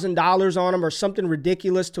 $1,000 on him or something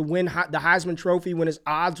ridiculous to win the Heisman Trophy when his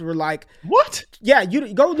odds were what? Yeah,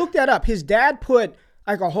 you go look that up. His dad put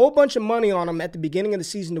a whole bunch of money on him at the beginning of the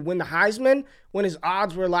season to win the Heisman when his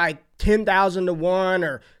odds were 10,000 to 1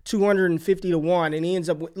 or 250 to 1, and he ends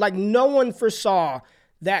up no one foresaw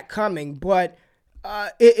that coming. But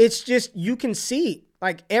it's just, you can see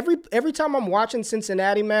every time I'm watching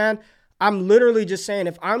Cincinnati, man, I'm literally just saying,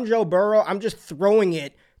 if I'm Joe Burrow, I'm just throwing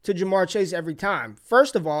it to Ja'Marr Chase every time.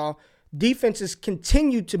 First of all, defenses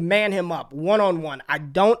continue to man him up one-on-one. I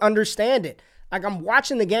don't understand it. I'm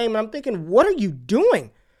watching the game and I'm thinking, what are you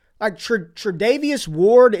doing? Tre'Davious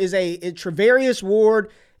Ward Travarius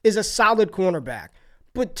Ward is a solid cornerback.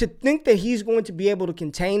 But to think that he's going to be able to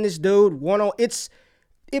contain this dude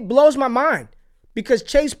it blows my mind. Because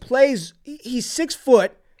Chase plays, he's 6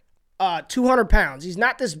 foot, 200 pounds. He's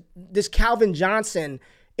not this Calvin Johnson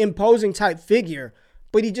imposing type figure,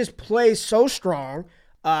 but he just plays so strong.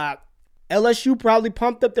 LSU probably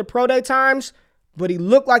pumped up their pro day times, but he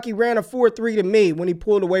looked like he ran a 4.3 to me when he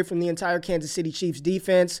pulled away from the entire Kansas City Chiefs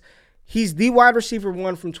defense. He's the wide receiver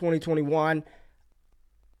 1 from 2021.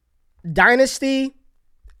 Dynasty,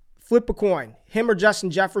 flip a coin. Him or Justin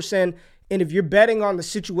Jefferson. And if you're betting on the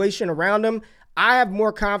situation around him, I have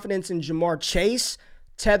more confidence in Ja'Marr Chase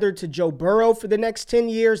tethered to Joe Burrow for the next 10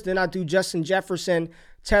 years than I do Justin Jefferson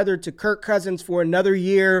tethered to Kirk Cousins for another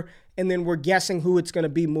year, and then we're guessing who it's going to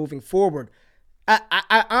be moving forward.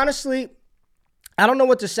 I honestly, I don't know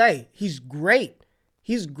what to say. He's great.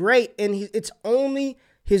 He's great, and it's only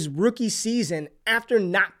his rookie season after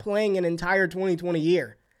not playing an entire 2020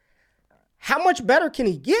 year. How much better can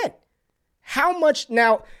he get? How much?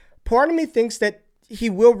 Now, part of me thinks that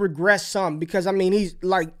he will regress some because, he's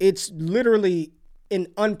it's literally an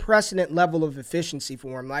unprecedented level of efficiency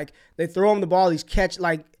for him. They throw him the ball, he's catch,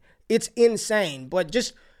 it's insane. But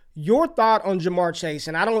just Your thought on Ja'Marr Chase,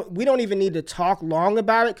 and we don't even need to talk long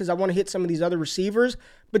about it because I want to hit some of these other receivers,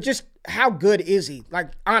 but just how good is he?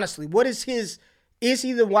 Like, honestly, is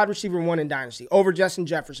he the wide receiver 1 in Dynasty over Justin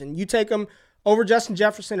Jefferson? You take him over Justin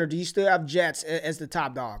Jefferson, or do you still have Jets as the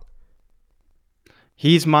top dog?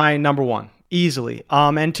 He's my number 1, easily.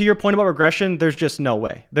 And to your point about regression, there's just no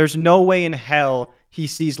way. There's no way in hell he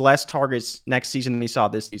sees less targets next season than he saw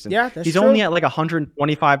this season. Yeah, that's He's true. only at like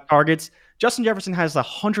 125 targets. Justin Jefferson has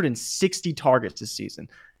 160 targets this season.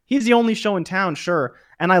 He's the only show in town, sure.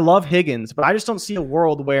 And I love Higgins, but I just don't see a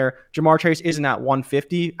world where Ja'Marr Chase isn't at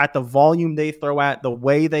 150 at the volume they throw at, the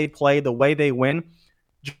way they play, the way they win.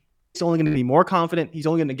 He's only going to be more confident. He's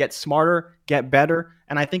only going to get smarter, get better.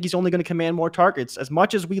 And I think he's only going to command more targets. As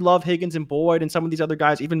much as we love Higgins and Boyd and some of these other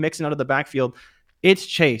guys, even mixing out of the backfield, it's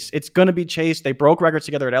Chase. It's going to be Chase. They broke records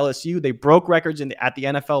together at LSU. They broke records at the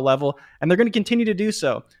NFL level, and they're going to continue to do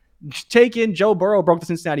so. Take in Joe Burrow broke the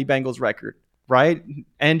Cincinnati Bengals record, right?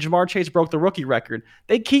 And Ja'Marr Chase broke the rookie record.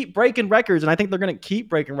 They keep breaking records, and I think they're going to keep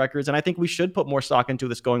breaking records, and I think we should put more stock into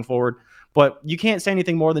this going forward. But you can't say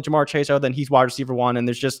anything more than Ja'Marr Chase other than he's wide receiver 1, and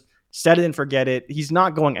there's just set it and forget it. He's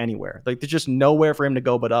not going anywhere. Like, there's just nowhere for him to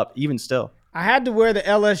go but up, even still. I had to wear the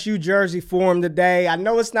LSU jersey for him today. I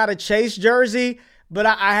know it's not a Chase jersey, but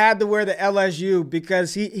I had to wear the LSU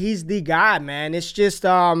because he's the guy, man. It's just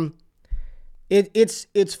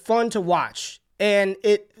it's fun to watch, and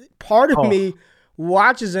part of me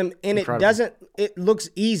watches him, and incredible. it looks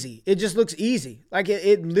easy. It just looks easy. Like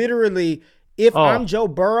it literally. If I'm Joe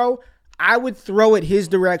Burrow, I would throw it his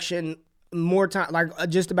direction more time, like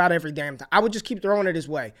just about every damn time. I would just keep throwing it his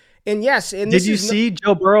way. And yes, and did you see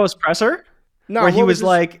Joe Burrow's presser? No, where he was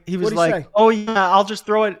say? Oh yeah, I'll just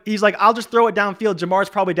throw it. He's like, I'll just throw it downfield. Jamar's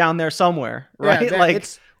probably down there somewhere, right? Yeah, like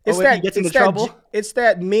it's that he gets into trouble. It's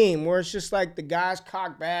that meme where it's just like the guy's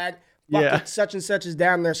cock bag. Such and such is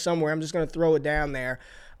down there somewhere. I'm just gonna throw it down there.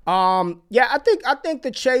 I think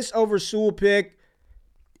the Chase over Sewell pick,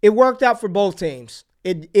 it worked out for both teams.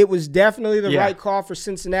 It was definitely the right call for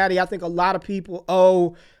Cincinnati. I think a lot of people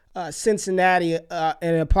owe Cincinnati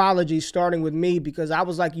an apology, starting with me, because I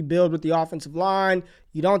was like, you build with the offensive line.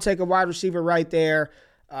 You don't take a wide receiver right there.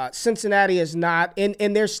 Cincinnati is not.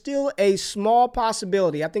 And there's still a small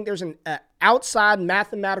possibility. I think there's an outside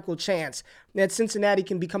mathematical chance that Cincinnati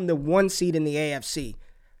can become the 1 seed in the AFC.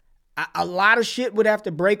 A lot of shit would have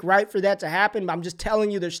to break right for that to happen, but I'm just telling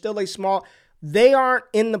you, there's still a small. They aren't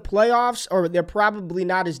in the playoffs, or they're probably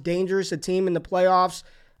not as dangerous a team in the playoffs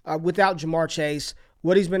without Ja'Marr Chase.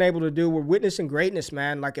 What he's been able to do, we're witnessing greatness,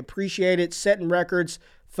 man. Like, appreciate it, setting records,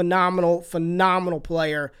 phenomenal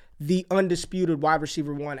player, the undisputed wide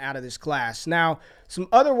receiver 1 out of this class. Now, some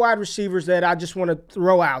other wide receivers that I just want to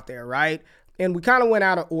throw out there, right? And we kind of went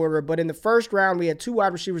out of order, but in the first round, we had 2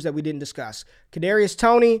 wide receivers that we didn't discuss. Kadarius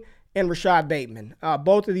Toney and Rashad Bateman.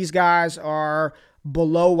 Both of these guys are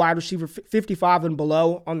below wide receiver 55 and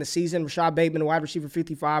below on the season. Rashad Bateman, wide receiver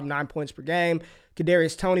 55, 9 points per game.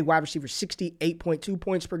 Kadarius Toney, wide receiver 68.2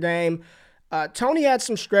 points per game. Toney had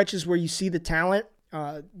some stretches where you see the talent,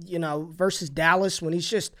 versus Dallas, when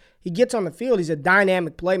he gets on the field, he's a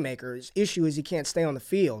dynamic playmaker. His issue is he can't stay on the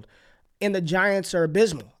field. And the Giants are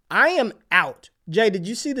abysmal. I am out. Jay, did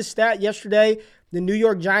you see the stat yesterday? The New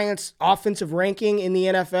York Giants offensive ranking in the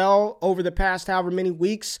NFL over the past however many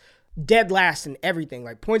weeks, dead last in everything,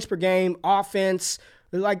 like points per game, offense.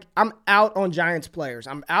 Like, I'm out on Giants players.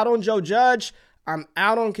 I'm out on Joe Judge. I'm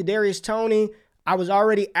out on Kadarius Toney. I was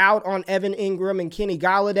already out on Evan Ingram and Kenny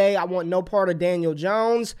Golladay. I want no part of Daniel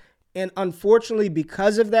Jones. And unfortunately,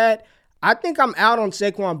 because of that, I think I'm out on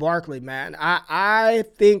Saquon Barkley, man. I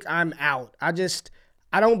think I'm out. I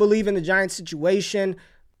don't believe in the Giants situation.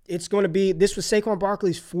 This was Saquon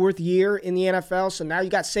Barkley's 4th year in the NFL. So now you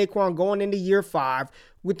got Saquon going into year 5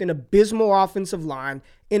 with an abysmal offensive line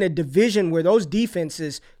in a division where those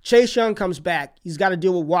defenses, Chase Young comes back. He's got to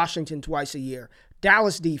deal with Washington twice a year.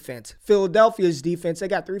 Dallas defense, Philadelphia's defense, they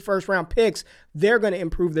got 3 first-round picks. They're going to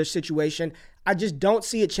improve their situation. I just don't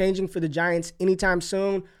see it changing for the Giants anytime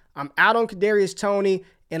soon. I'm out on Kadarius Toney,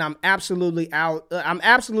 and I'm absolutely out. I'm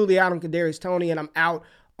absolutely out on Kadarius Toney, and I'm out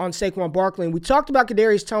on Saquon Barkley. And we talked about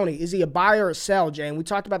Kadarius Toney. Is he a buy or a sell, Jay? And we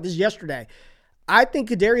talked about this yesterday. I think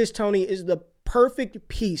Kadarius Toney is the perfect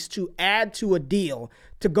piece to add to a deal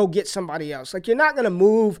to go get somebody else. Like, you're not going to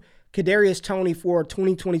move Kadarius Toney for a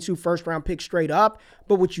 2022 first-round pick straight up,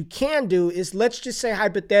 but what you can do is, let's just say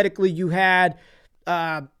hypothetically you had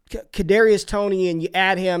Kadarius Toney and you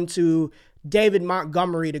add him to David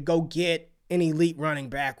Montgomery to go get an elite running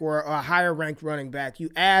back or a higher-ranked running back. You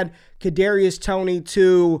add Kadarius Toney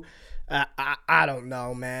to I don't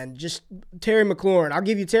know, man. Just Terry McLaurin. I'll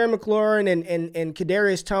give you Terry McLaurin and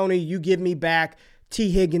Kadarius Toney. You give me back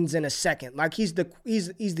T. Higgins in a second. Like he's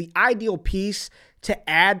the ideal piece to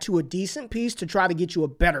add to a decent piece to try to get you a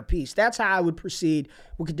better piece. That's how I would proceed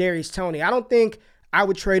with Kadarius Toney. I don't think I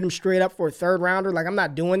would trade him straight up for a third rounder. Like I'm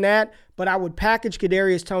not doing that, but I would package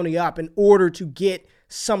Kadarius Toney up in order to get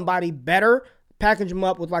somebody better. Package him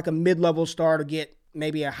up with like a mid-level star to get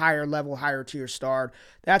maybe a higher level, higher tier star.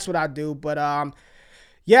 That's what I do. But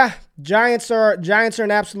yeah, Giants are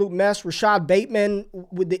an absolute mess. Rashad Bateman,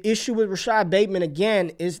 with the issue with Rashad Bateman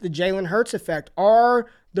again is the Jalen Hurts effect. Are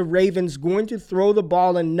the Ravens going to throw the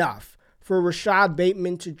ball enough for Rashad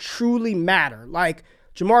Bateman to truly matter? Like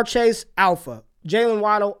Jamar Chase, alpha. Jalen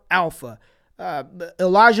Waddle, alpha.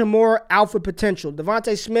 Elijah Moore, alpha potential.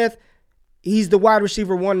 Devontae Smith, he's the wide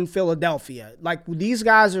receiver one in Philadelphia. Like, these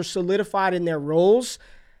guys are solidified in their roles.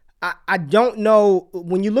 I don't know.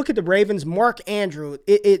 When you look at the Ravens, Mark Andrews,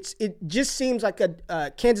 it just seems like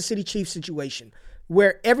a Kansas City Chiefs situation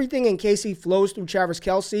where everything in KC flows through Travis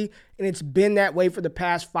Kelce, and it's been that way for the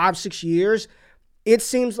past 5-6 years. It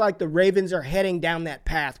seems like the Ravens are heading down that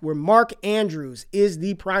path where Mark Andrews is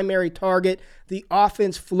the primary target. The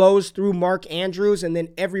offense flows through Mark Andrews, and then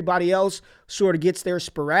everybody else sort of gets there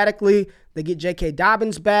sporadically. They get J.K.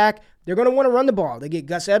 Dobbins back. They're going to want to run the ball. They get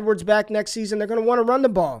Gus Edwards back next season. They're going to want to run the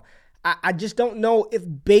ball. I just don't know if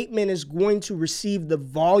Bateman is going to receive the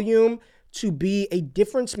volume to be a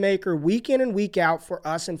difference maker week in and week out for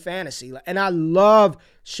us in fantasy. And I love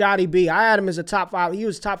Shotty B. I had him as a top 5. He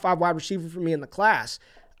was top 5 wide receiver for me in the class.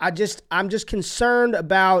 I'm just concerned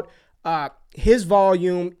about his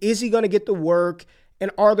volume. Is he going to get the work? And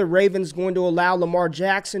are the Ravens going to allow Lamar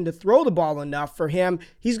Jackson to throw the ball enough for him?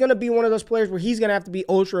 He's going to be one of those players where he's going to have to be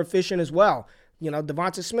ultra efficient as well. You know,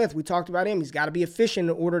 Devonta Smith, we talked about him. He's got to be efficient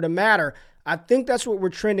in order to matter. I think that's what we're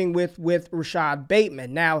trending with Rashad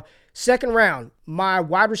Bateman. Now, second round, my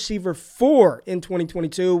wide receiver 4 in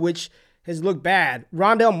 2022, which has looked bad,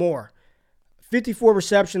 Rondale Moore. 54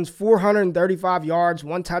 receptions, 435 yards,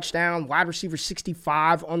 1 touchdown, wide receiver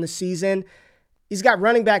 65 on the season. He's got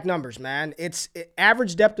running back numbers, man. It's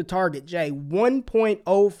average depth of target, Jay,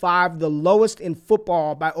 1.05, the lowest in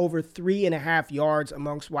football by over 3.5 yards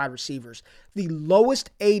amongst wide receivers. The lowest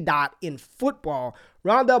ADOT in football.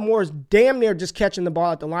 Rondale Moore is damn near just catching the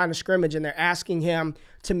ball at the line of scrimmage, and they're asking him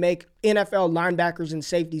to make NFL linebackers and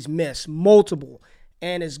safeties miss, multiple.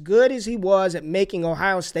 And as good as he was at making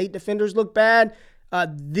Ohio State defenders look bad,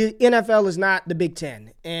 the NFL is not the Big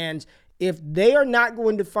Ten. And if they are not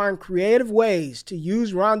going to find creative ways to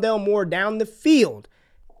use Rondale Moore down the field,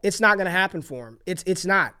 it's not going to happen for him. It's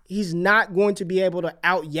not. He's not going to be able to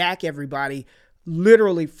out-yak everybody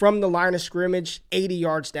literally from the line of scrimmage, 80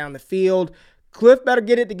 yards down the field. Cliff better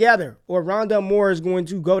get it together, or Rondale Moore is going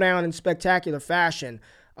to go down in spectacular fashion.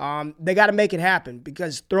 They got to make it happen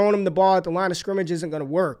because throwing him the ball at the line of scrimmage isn't going to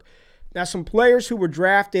work. Now, some players who were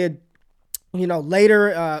drafted,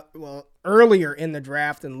 later, earlier in the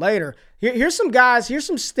draft and later. Here's some guys, here's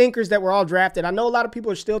some stinkers that were all drafted. I know a lot of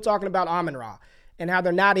people are still talking about Amon-Ra and how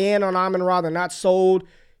they're not in on Amon-Ra, they're not sold.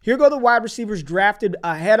 Here go the wide receivers drafted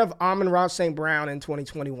ahead of Amon-Ra St. Brown in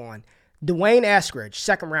 2021. Dwayne Eskridge,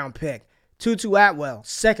 second-round pick. Tutu Atwell,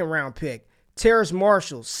 second-round pick. Terrace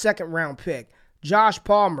Marshall, second-round pick. Josh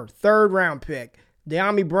Palmer, third-round pick.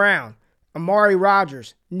 De'Ami Brown, Amari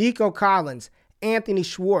Rodgers, Nico Collins, Anthony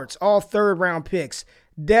Schwartz, all third-round picks.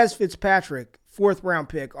 Dez Fitzpatrick, fourth-round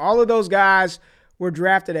pick. All of those guys were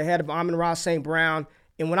drafted ahead of Amon-Ra St. Brown.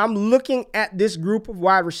 And when I'm looking at this group of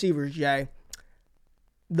wide receivers, Jay,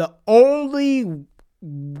 the only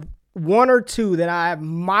one or two that I have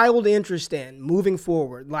mild interest in moving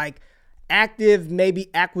forward, like active maybe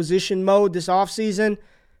acquisition mode this offseason,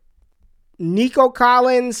 Nico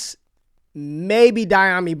Collins, maybe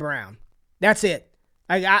De'Ami Brown. That's it.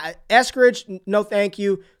 Eskridge, no thank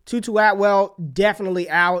you. Tutu Atwell, definitely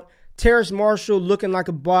out. Terrace Marshall looking like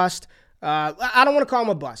a bust. I don't want to call him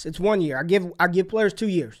a bust. It's 1 year. I give players 2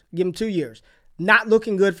 years. Give them 2 years. Not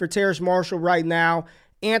looking good for Terrace Marshall right now.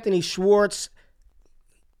 Anthony Schwartz,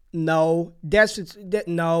 no.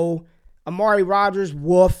 No. Amari Rodgers,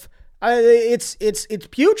 woof. It's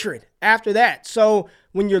putrid after that. So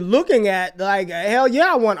when you're looking at, like, hell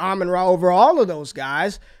yeah, I want Amon-Ra over all of those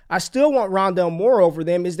guys. I still want Rondale Moore over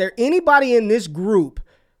them. Is there anybody in this group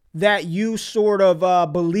that you sort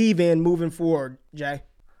of believe in moving forward, Jay?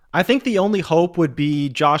 I think the only hope would be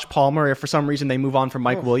Josh Palmer if for some reason they move on from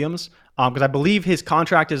Mike Williams, because I believe his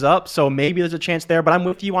contract is up, so maybe there's a chance there. But I'm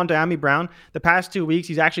with you on De'Ami Brown. The past 2 weeks,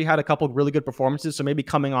 he's actually had a couple of really good performances, so maybe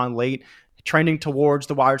coming on late, trending towards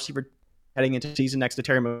the wide receiver heading into season next to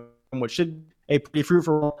Terry McLaurin, which should be a pretty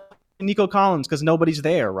fruitful Nico Collins because nobody's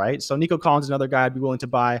there, right? So Nico Collins is another guy I'd be willing to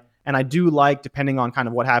buy, and I do like depending on kind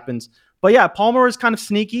of what happens. But yeah, Palmer is kind of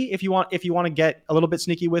sneaky if you want to get a little bit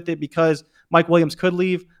sneaky with it because Mike Williams could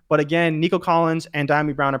leave. But again, Nico Collins and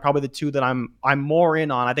Dyami Brown are probably the two that I'm more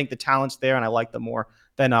in on. I think the talent's there, and I like them more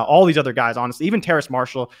than all these other guys, honestly. Even Terrace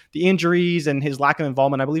Marshall, the injuries and his lack of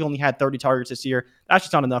involvement, I believe only had 30 targets this year. That's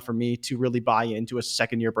just not enough for me to really buy into a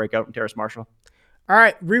second-year breakout from Terrace Marshall. All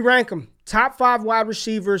right, re-rank them. Top 5 wide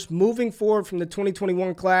receivers moving forward from the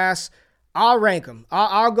 2021 class. I'll rank them.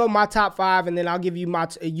 I'll go my top 5, and then I'll give you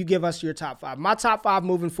you give us your top 5. My top 5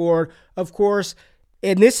 moving forward, of course,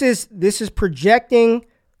 and this is projecting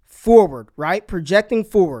forward, right? Projecting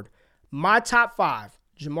forward. My top 5: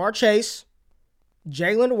 Ja'Marr Chase,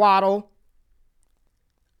 Jalen Waddle.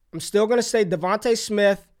 I'm still going to say Devontae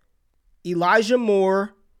Smith, Elijah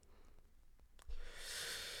Moore.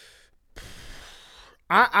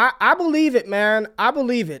 I believe it, man. I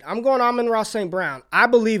believe it. I'm going Amon-Ra St. Brown. I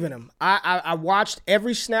believe in him. I watched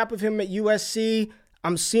every snap of him at USC.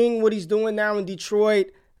 I'm seeing what he's doing now in Detroit.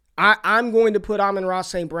 I'm going to put Amon-Ra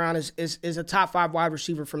St. Brown as a top 5 wide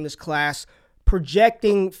receiver from this class.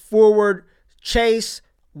 Projecting forward, Chase,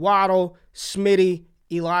 Waddle, Smitty,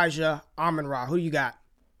 Elijah, Amon-Ra. Who you got?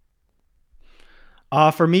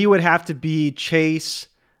 For me, it would have to be Chase,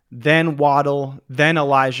 then Waddle, then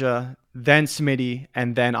Elijah, then Smitty,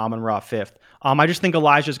 and then Amon-Ra 5th. I just think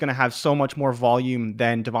Elijah is going to have so much more volume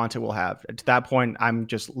than Devonta will have. To that point, I'm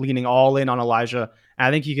just leaning all in on Elijah. And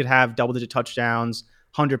I think he could have double-digit touchdowns,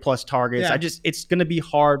 100-plus targets. Yeah. It's going to be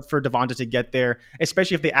hard for Devonta to get there,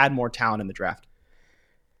 especially if they add more talent in the draft.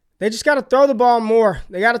 They just got to throw the ball more.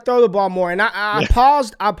 They got to throw the ball more. And I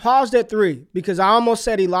paused at 3 because I almost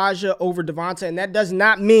said Elijah over Devonta, and that does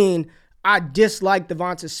not mean I dislike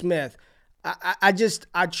Devonta Smith.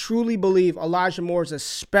 I truly believe Elijah Moore is a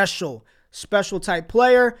special type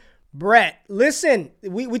player. Brett, listen,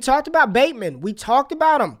 we talked about Bateman. We talked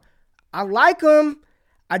about him. I like him.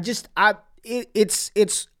 I got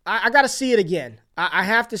to see it again. I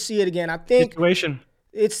have to see it again. I think situation.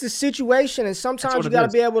 It's the situation, and sometimes you got to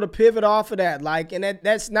be able to pivot off of that. And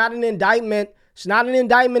that's not an indictment. It's not an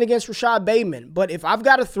indictment against Rashad Bateman. But if I've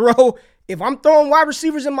got to if I'm throwing wide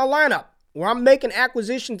receivers in my lineup, where I'm making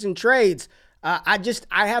acquisitions and trades, I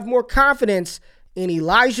have more confidence in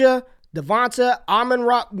Elijah, Devonta,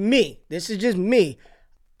 Amon-Ra, me. This is just me.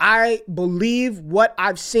 I believe what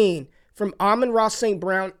I've seen from Amon-Ra St.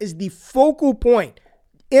 Brown is the focal point.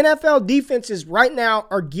 NFL defenses right now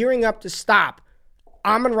are gearing up to stop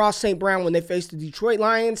Amon-Ra St. Brown when they face the Detroit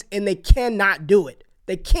Lions, and they cannot do it.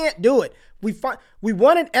 They can't do it. We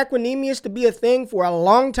wanted Equanimeous to be a thing for a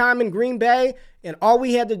long time in Green Bay, and all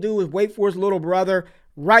we had to do was wait for his little brother.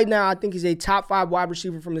 Right now, I think he's a top 5 wide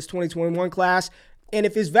receiver from this 2021 class. And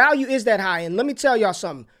if his value is that high, and let me tell y'all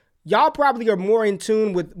something, y'all probably are more in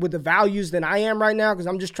tune with the values than I am right now because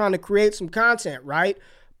I'm just trying to create some content, right?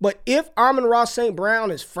 But if Amon-Ra St. Brown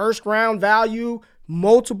is first-round value,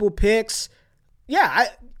 multiple picks,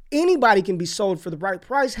 anybody can be sold for the right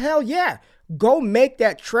price. Hell yeah. Go make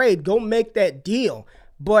that trade. Go make that deal.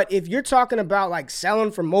 But if you're talking about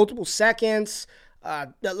selling for multiple seconds,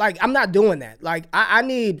 I'm not doing that. I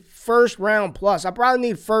need first round plus. I probably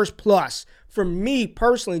need first plus for me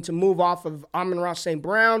personally to move off of Amon-Ra St.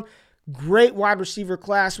 Brown. Great wide receiver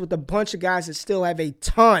class with a bunch of guys that still have a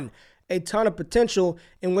ton of potential.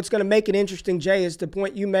 And what's going to make it interesting, Jay, is the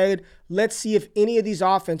point you made. Let's see if any of these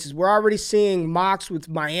offenses, we're already seeing mocks with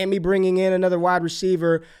Miami bringing in another wide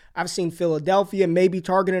receiver. I've seen Philadelphia maybe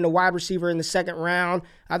targeting a wide receiver in the second round.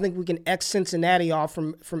 I think we can X Cincinnati off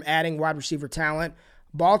from adding wide receiver talent.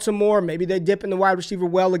 Baltimore, maybe they dip in the wide receiver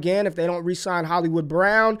well again if they don't re-sign Hollywood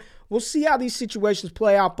Brown. We'll see how these situations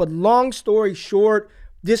play out. But long story short,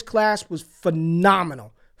 this class was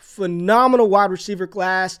phenomenal. Phenomenal wide receiver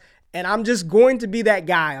class. And I'm just going to be that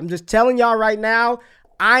guy. I'm just telling y'all right now,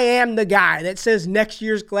 I am the guy that says next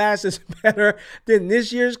year's class is better than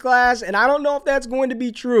this year's class. And I don't know if that's going to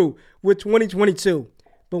be true with 2022.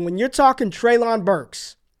 But when you're talking Treylon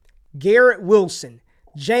Burks, Garrett Wilson,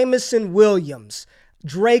 Jameson Williams,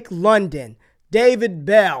 Drake London, David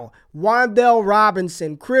Bell, Wan'Dale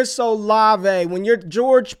Robinson, Chris Olave, when you're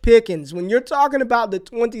George Pickens, when you're talking about the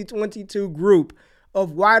 2022 group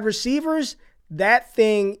of wide receivers, that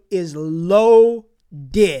thing is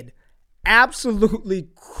loaded. Absolutely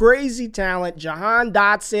crazy talent. Jahan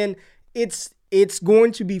Dotson. It's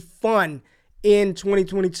going to be fun in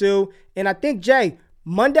 2022. And I think, Jay,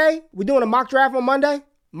 Monday, we're doing a mock draft on Monday?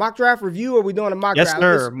 Mock draft review, or are we doing a mock draft? Yes,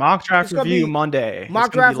 sir. Mock draft review Monday.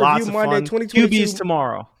 Mock draft review Monday, 2022. QBs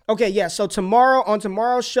tomorrow. Okay, yeah. So on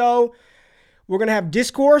tomorrow's show, We're going to have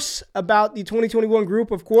discourse about the 2021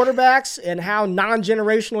 group of quarterbacks and how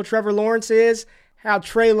non-generational Trevor Lawrence is, how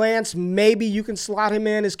Trey Lance, maybe you can slot him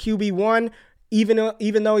in as QB1,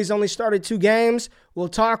 even though he's only started 2 games. We'll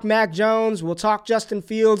talk Mac Jones. We'll talk Justin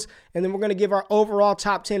Fields. And then we're going to give our overall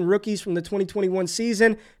top 10 rookies from the 2021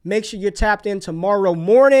 season. Make sure you're tapped in tomorrow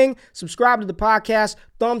morning. Subscribe to the podcast.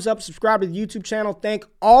 Thumbs up. Subscribe to the YouTube channel. Thank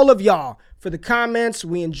all of y'all for the comments.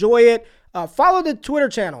 We enjoy it. Follow the Twitter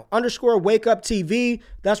channel, _WakeUpTV.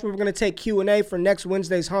 That's where we're going to take Q&A for next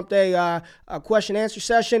Wednesday's Hump Day question-answer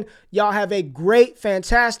session. Y'all have a great,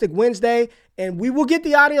 fantastic Wednesday, and we will get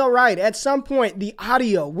the audio right. At some point, the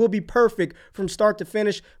audio will be perfect from start to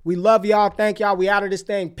finish. We love y'all. Thank y'all. We out of this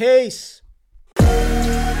thing. Peace.